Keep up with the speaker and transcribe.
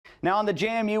Now on the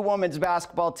JMU women's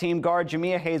basketball team, guard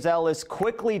Jamia Hazell is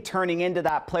quickly turning into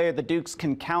that player the Dukes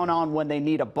can count on when they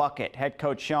need a bucket. Head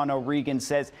coach Sean O'Regan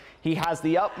says he has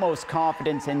the utmost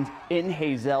confidence in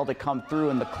Hazell to come through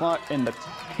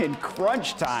in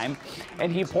crunch time.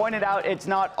 And he pointed out it's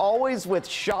not always with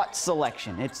shot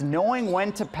selection. It's knowing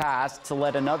when to pass to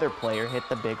let another player hit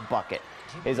the big bucket.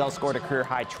 Hazell scored a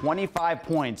career-high 25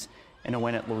 points in a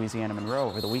win at Louisiana Monroe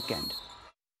over the weekend.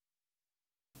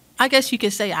 I guess you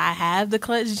could say I have the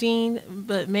clutch gene,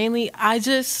 but mainly I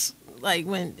just, like,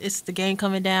 when it's the game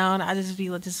coming down, I just be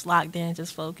just locked in,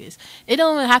 just focused. It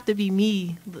don't even have to be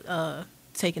me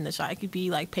taking the shot. It could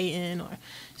be like Peyton or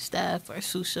Steph or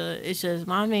Susha. It's just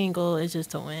my main goal is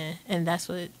just to win, and that's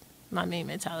what my main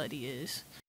mentality is.